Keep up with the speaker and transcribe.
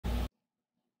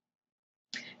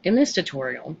In this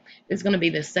tutorial, it's going to be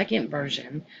the second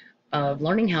version of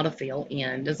learning how to fill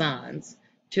in designs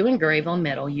to engrave on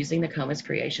metal using the Comus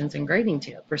Creations engraving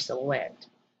tip for Silhouette.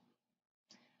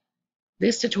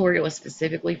 This tutorial is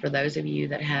specifically for those of you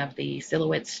that have the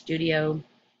Silhouette Studio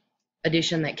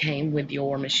edition that came with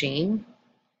your machine,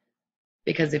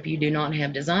 because if you do not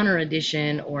have Designer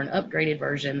Edition or an upgraded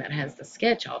version that has the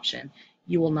sketch option,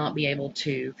 you will not be able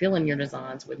to fill in your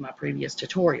designs with my previous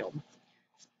tutorial.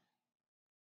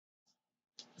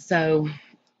 So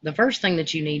the first thing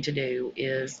that you need to do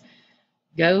is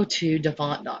go to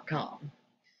dafont.com.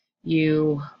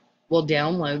 You will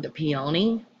download the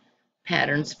Peony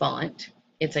Patterns font.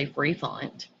 It's a free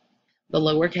font. The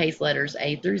lowercase letters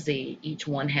A through Z, each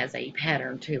one has a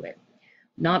pattern to it.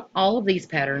 Not all of these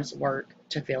patterns work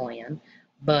to fill in,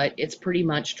 but it's pretty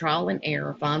much trial and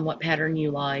error. Find what pattern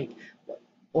you like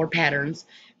or patterns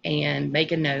and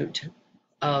make a note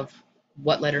of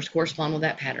what letters correspond with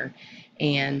that pattern,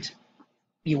 and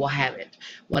you will have it.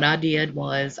 What I did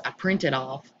was I printed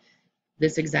off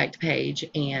this exact page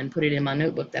and put it in my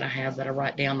notebook that I have, that I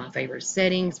write down my favorite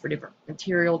settings for different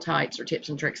material types or tips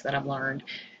and tricks that I've learned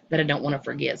that I don't want to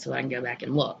forget, so that I can go back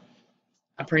and look.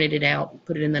 I printed it out,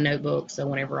 put it in the notebook, so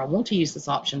whenever I want to use this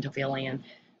option to fill in,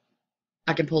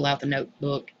 I can pull out the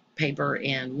notebook paper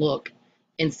and look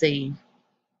and see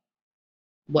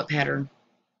what pattern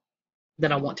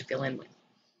that I want to fill in with,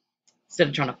 instead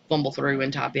of trying to fumble through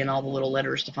and type in all the little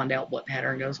letters to find out what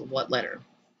pattern goes with what letter.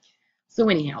 So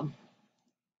anyhow,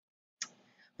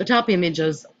 the top image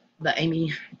is the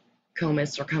Amy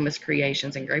Comus or Comus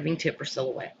Creations engraving tip for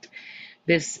Silhouette.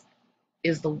 This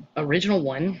is the original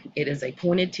one. It is a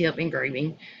pointed tip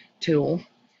engraving tool.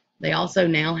 They also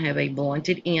now have a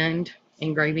blunted end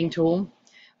engraving tool.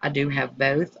 I do have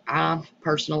both. I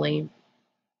personally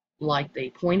like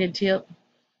the pointed tip.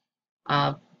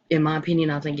 In my opinion,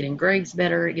 I think it engraves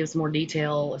better. It gives more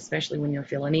detail, especially when you're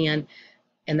filling in,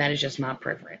 and that is just my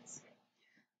preference.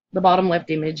 The bottom left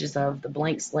image is of the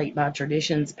Blank Slate by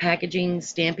Traditions packaging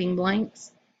stamping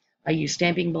blanks. I use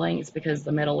stamping blanks because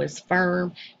the metal is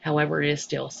firm, however, it is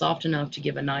still soft enough to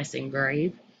give a nice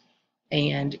engrave,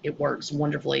 and it works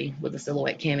wonderfully with the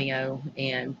Silhouette Cameo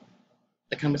and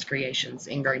the Comus Creations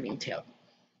engraving tip.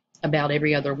 About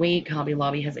every other week, Hobby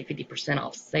Lobby has a 50%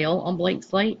 off sale on Blank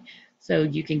Slate, so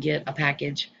you can get a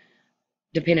package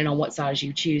depending on what size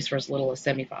you choose for as little as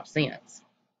 75 cents.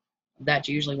 That's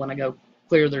usually when I go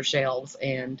clear their shelves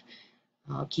and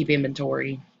keep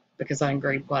inventory, because I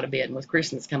engrave quite a bit, and with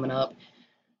Christmas coming up,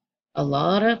 a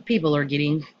lot of people are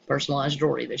getting personalized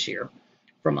jewelry this year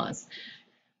from us.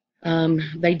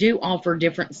 They do offer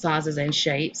different sizes and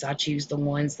shapes. I choose the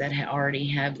ones that already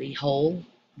have the hole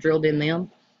drilled in them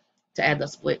to add the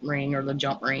split ring or the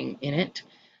jump ring in it.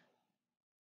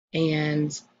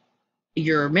 And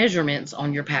your measurements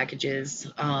on your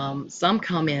packages, some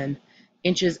come in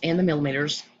inches and the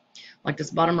millimeters. Like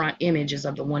this bottom right image is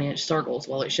of the 1-inch circles.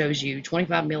 Well, it shows you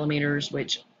 25 millimeters,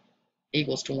 which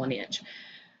equals to 1 inch.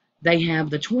 They have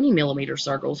the 20 millimeter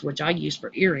circles, which I use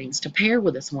for earrings, to pair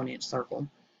with this 1-inch circle.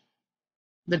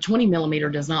 The 20 millimeter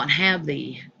does not have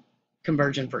the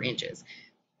conversion for inches,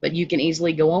 but you can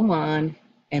easily go online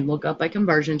and look up a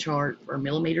conversion chart for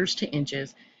millimeters to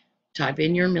inches, type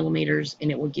in your millimeters, and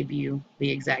it will give you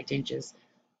the exact inches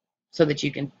so that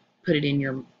you can put it in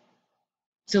your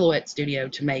Silhouette Studio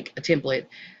to make a template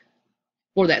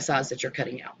for that size that you're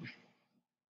cutting out.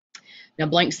 Now,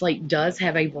 Blank Slate does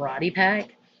have a variety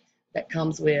pack that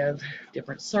comes with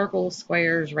different circles,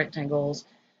 squares, rectangles.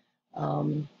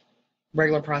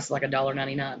 Regular price is like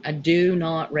 $1.99. I do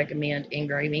not recommend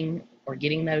engraving or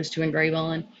getting those to engrave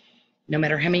on. No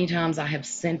matter how many times I have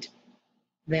sent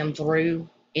them through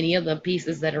any of the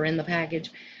pieces that are in the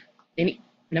package,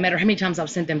 no matter how many times I've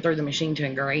sent them through the machine to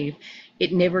engrave,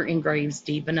 it never engraves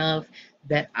deep enough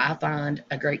that I find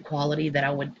a great quality that I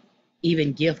would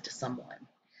even gift to someone.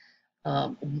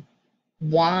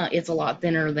 Why it's a lot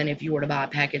thinner than if you were to buy a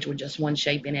package with just one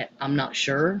shape in it, I'm not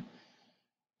sure.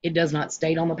 It does not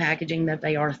state on the packaging that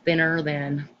they are thinner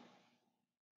than,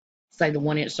 say, the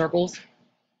 1-inch circles.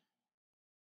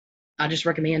 I just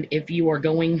recommend, if you are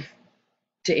going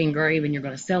to engrave and you're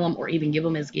going to sell them or even give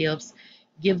them as gifts,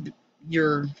 give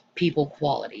your people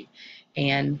quality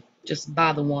and just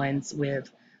buy the ones with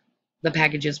the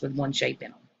packages with one shape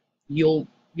in them. You'll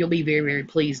be very, very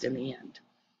pleased in the end.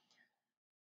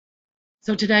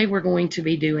 So today we're going to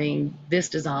be doing this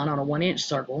design on a 1-inch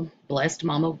circle, Blessed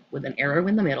Mama, with an arrow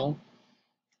in the middle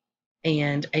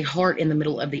and a heart in the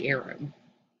middle of the arrow.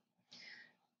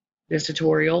 This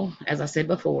tutorial, as I said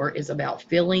before, is about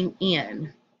filling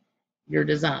in your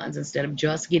designs. Instead of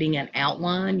just getting an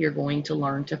outline, you're going to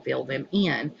learn to fill them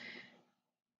in.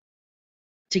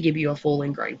 to give you a full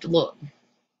engraved look.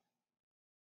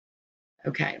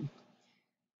 Okay.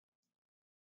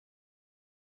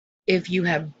 If you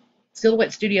have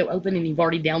Silhouette Studio open and you've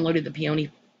already downloaded the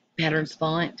Peony Patterns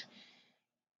font,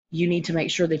 you need to make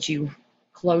sure that you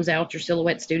close out your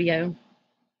Silhouette Studio,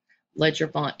 let your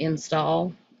font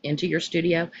install into your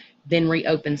studio, then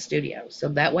reopen Studio. So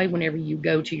that way, whenever you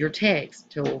go to your text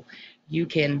tool, you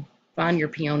can find your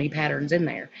Peony patterns in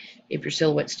there. If your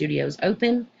Silhouette Studio is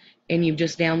open and you've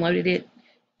just downloaded it,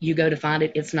 you go to find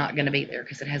it, it's not going to be there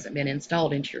because it hasn't been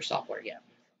installed into your software yet.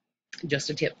 Just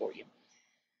a tip for you.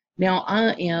 Now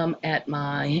I am at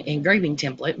my engraving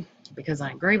template because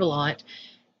I engrave a lot.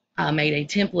 I made a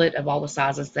template of all the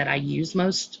sizes that I use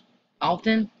most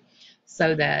often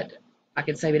so that I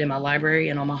can save it in my library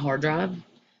and on my hard drive.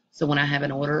 So when I have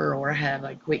an order or I have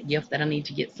a quick gift that I need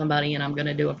to get somebody and I'm going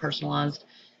to do a personalized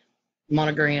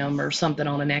monogram or something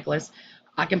on a necklace,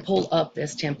 I can pull up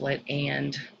this template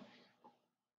and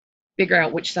figure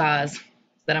out which size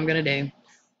that I'm going to do,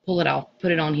 pull it off,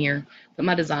 put it on here, put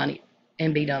my design,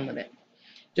 and be done with it.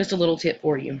 Just a little tip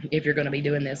for you if you're going to be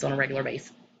doing this on a regular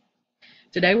basis.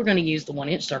 Today we're going to use the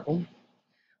 1-inch circle.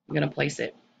 I'm going to place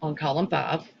it on column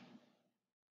 5,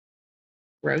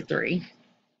 row 3.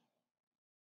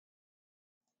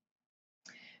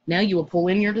 Now you will pull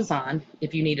in your design.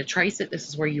 If you need to trace it, this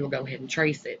is where you will go ahead and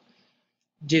trace it.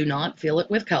 Do not fill it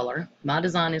with color. My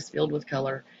design is filled with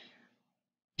color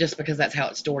just because that's how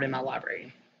it's stored in my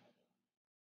library.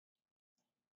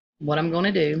 What I'm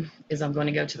going to do is I'm going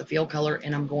to go to the fill color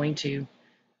and I'm going to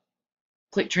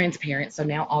click transparent. So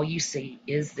now all you see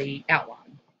is the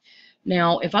outline.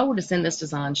 Now, if I were to send this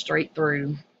design straight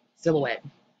through Silhouette,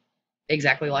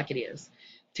 exactly like it is,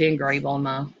 to engrave on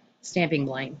my stamping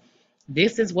blank,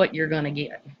 this is what you're going to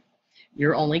get.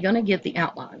 You're only going to get the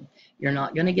outline. You're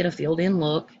not going to get a filled in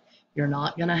look. You're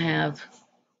not going to have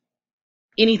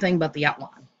anything but the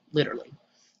outline, literally.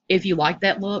 If you like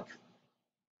that look,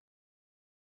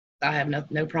 I have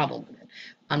no problem with it.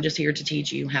 I'm just here to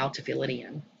teach you how to fill it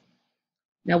in.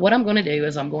 Now what I'm going to do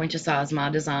is I'm going to size my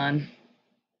design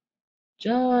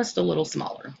just a little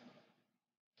smaller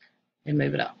and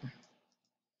move it up.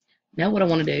 Now what I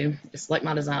want to do is select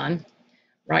my design,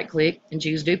 right click and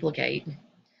choose duplicate,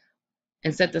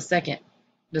 and set the second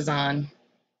design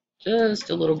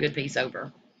just a little good piece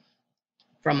over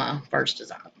from my first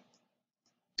design.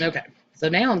 Okay, so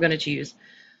now I'm going to choose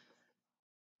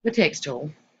the text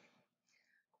tool.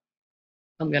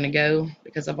 I'm going to go,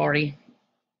 because I've already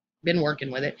been working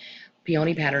with it,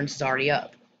 Peony Patterns is already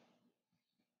up.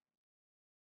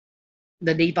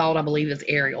 The default, I believe, is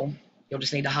Arial. You'll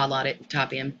just need to highlight it,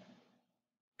 type in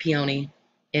Peony,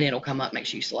 and it'll come up. Make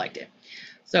sure you select it.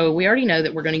 So we already know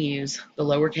that we're going to use the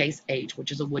lowercase h,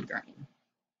 which is a wood grain.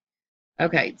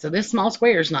 Okay, so this small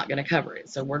square is not going to cover it.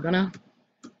 So we're going to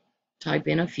type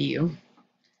in a few,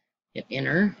 hit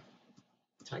enter,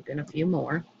 type in a few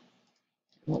more.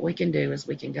 What we can do is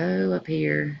we can go up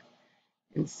here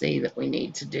and see that we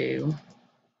need to do,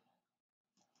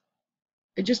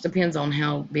 it just depends on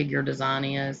how big your design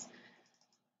is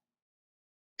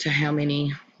to how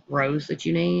many rows that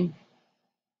you need.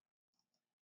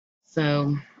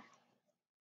 So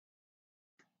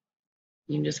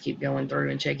you can just keep going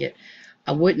through and check it.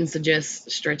 I wouldn't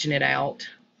suggest stretching it out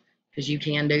because you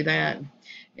can do that.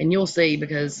 And you'll see,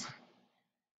 because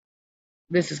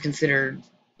this is considered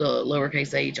the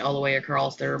lowercase h all the way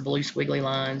across. There are blue squiggly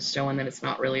lines showing that it's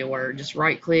not really a word. Just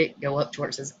right click, go up to where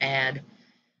it says add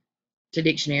to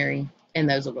dictionary, and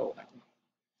those will go away.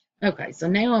 Okay, so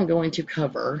now I'm going to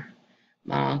cover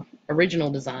my original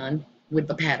design with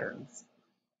the patterns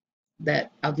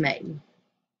that I've made.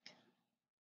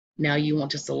 Now you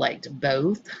want to select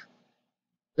both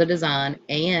the design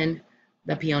and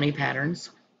the Peony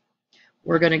patterns.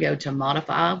 We're going to go to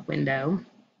modify window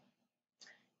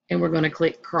and we're going to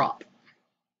click crop.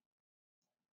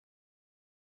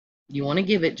 You want to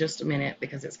give it just a minute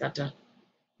because it's got to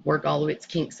work all of its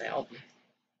kinks out.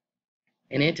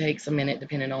 And it takes a minute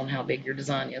depending on how big your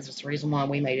design is. That's the reason why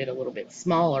we made it a little bit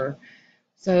smaller.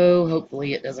 So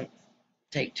hopefully it doesn't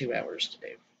take 2 hours to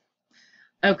do.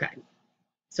 Okay,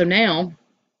 so now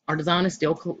our design is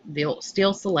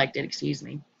still selected, excuse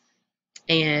me.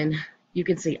 And you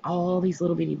can see all these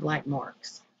little bitty black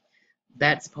marks.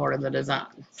 That's part of the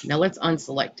design. Now let's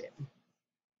unselect it.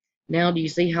 Now do you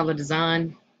see how the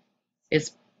design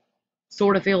is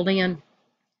sort of filled in?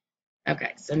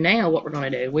 Okay, so now what we're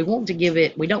going to do, we want to give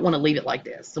it, we don't want to leave it like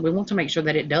this. So we want to make sure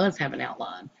that it does have an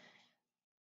outline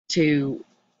to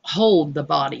hold the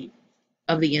body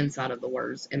of the inside of the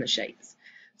words and the shapes.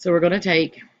 So we're going to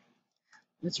take,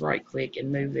 let's right click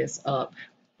and move this up,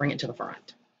 bring it to the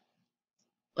front.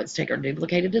 let's take our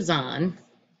duplicated design,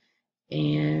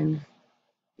 and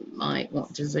you might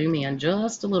want to zoom in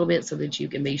just a little bit so that you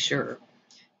can be sure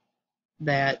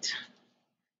that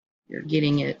you're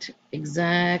getting it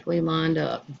exactly lined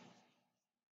up.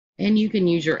 And you can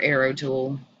use your arrow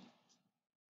tool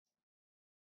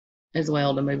as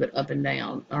well to move it up and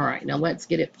down. All right, now let's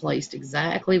get it placed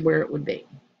exactly where it would be.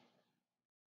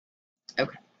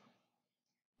 Okay.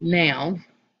 Now,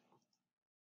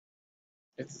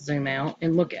 let's zoom out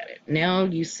and look at it. Now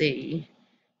you see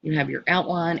you have your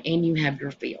outline and you have your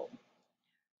fill.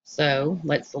 So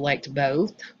let's select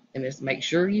both and just make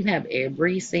sure you have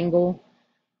every single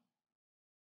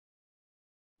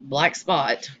black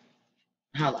spot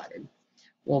highlighted.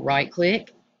 We'll right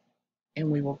click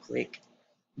and we will click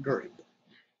group.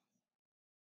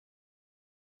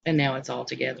 And now it's all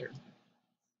together.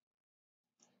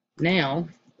 Now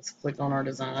let's click on our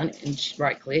design and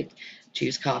right click,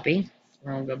 choose copy.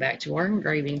 We're going to go back to our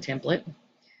engraving template,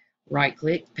 right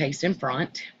click, paste in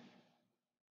front.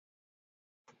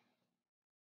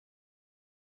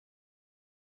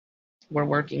 We're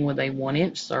working with a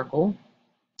 1-inch circle.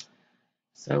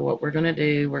 So what we're going to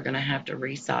do, we're going to have to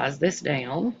resize this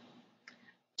down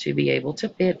to be able to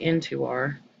fit into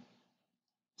our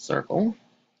circle.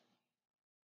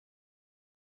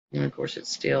 And of course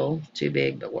it's still too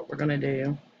big, but what we're going to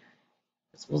do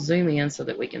is we'll zoom in so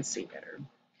that we can see better.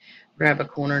 Grab a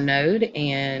corner node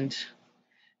and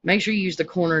make sure you use the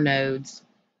corner nodes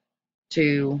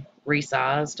to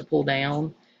resize, to pull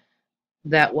down.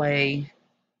 That way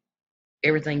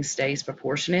everything stays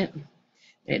proportionate and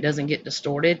it doesn't get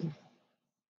distorted.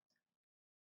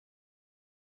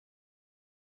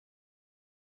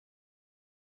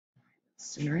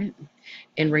 Center it.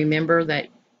 And remember that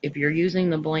if you're using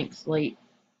the blank slate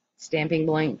stamping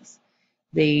blanks,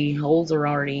 the holes are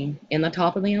already in the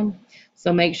top of them.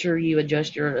 So make sure you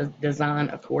adjust your design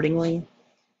accordingly.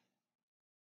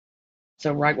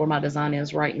 So right where my design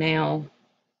is right now,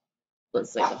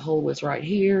 let's say the hole is right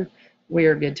here,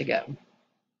 we're good to go.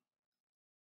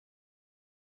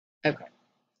 Okay.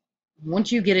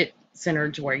 Once you get it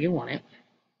centered to where you want it,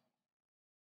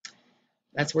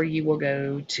 that's where you will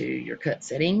go to your cut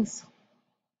settings.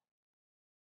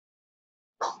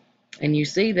 And you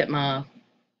see that my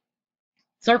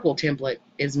circle template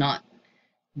is not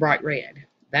bright red.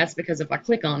 That's because if I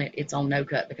click on it, it's on no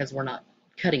cut because we're not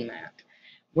cutting that.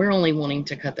 We're only wanting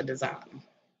to cut the design.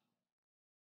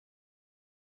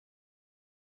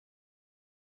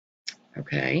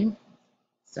 Okay,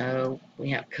 so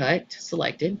we have cut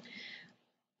selected.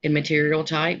 In material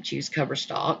type, choose cover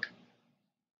stock.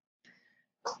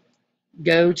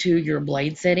 Go to your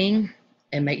blade setting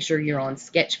and make sure you're on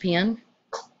sketch pen,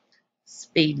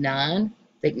 speed 9,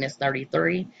 thickness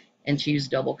 33, and choose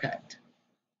double cut.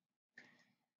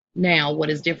 Now, what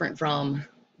is different from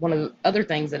one of the other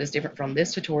things that is different from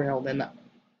this tutorial than the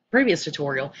previous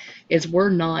tutorial is we're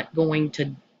not going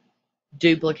to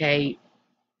duplicate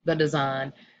the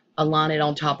design, align it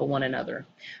on top of one another,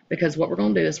 because what we're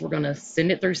going to do is we're going to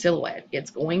send it through Silhouette.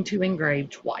 It's going to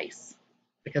engrave twice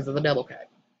because of the double cut.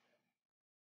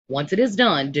 Once it is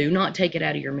done, do not take it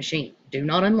out of your machine. Do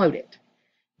not unload it.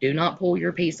 Do not pull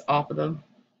your piece off of the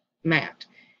mat.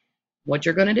 What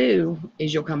you're going to do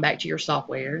is you'll come back to your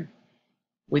software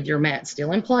with your mat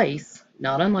still in place,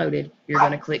 not unloaded. You're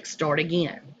going to click start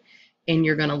again and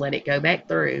you're going to let it go back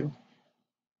through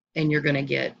and you're going to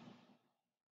get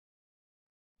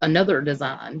another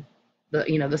design,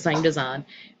 the same design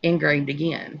engraved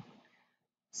again.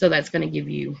 So that's going to give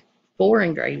you 4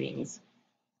 engravings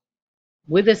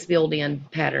with this filled in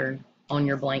pattern on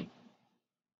your blank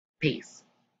piece.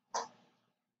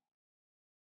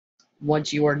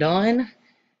 Once you are done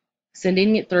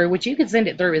sending it through, which you can send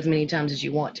it through as many times as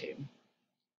you want to.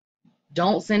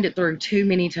 Don't send it through too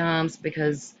many times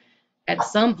because at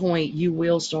some point you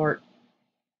will start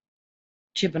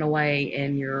chipping away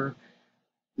and your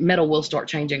metal will start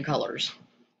changing colors.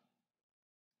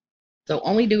 So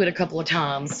only do it a couple of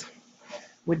times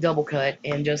with double cut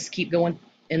and just keep going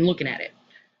and looking at it.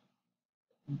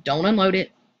 Don't unload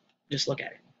it, just look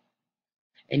at it.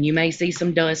 And you may see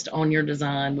some dust on your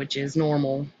design, which is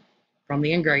normal from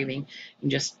the engraving,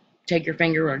 and just take your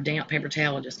finger or a damp paper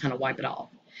towel and just kind of wipe it off.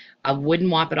 I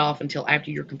wouldn't wipe it off until after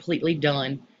you're completely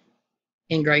done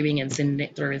engraving and sending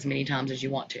it through as many times as you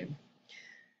want to.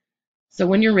 So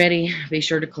when you're ready, be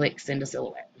sure to click send to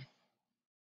Silhouette.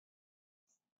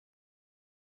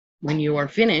 When you are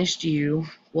finished, you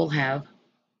will have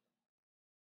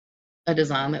a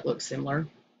design that looks similar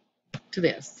to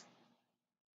this.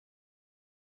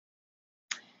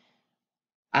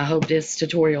 I hope this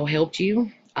tutorial helped you.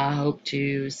 I hope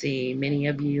to see many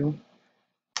of you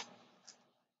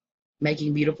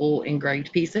making beautiful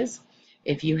engraved pieces.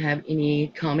 If you have any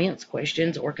comments,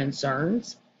 questions, or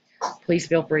concerns, please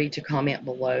feel free to comment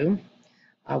below.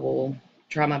 I will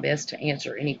try my best to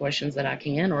answer any questions that I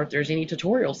can, or if there's any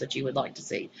tutorials that you would like to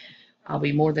see, I'll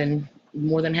be more than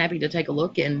happy to take a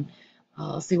look and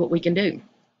see what we can do.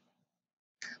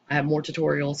 I have more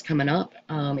tutorials coming up,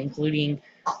 including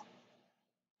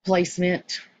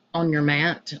placement on your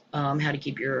mat, how to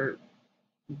keep your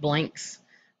blanks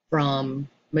from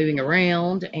moving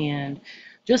around, and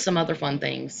just some other fun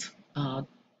things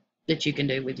that you can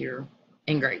do with your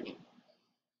engraving.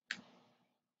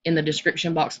 In the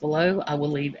description box below, I will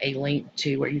leave a link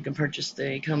to where you can purchase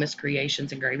the Comus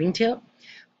Creations engraving tip.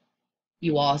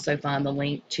 You will also find the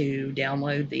link to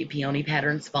download the Peony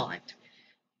Patterns font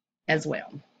as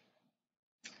well.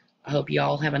 I hope you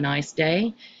all have a nice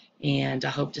day, and I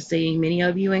hope to see many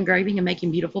of you engraving and making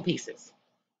beautiful pieces.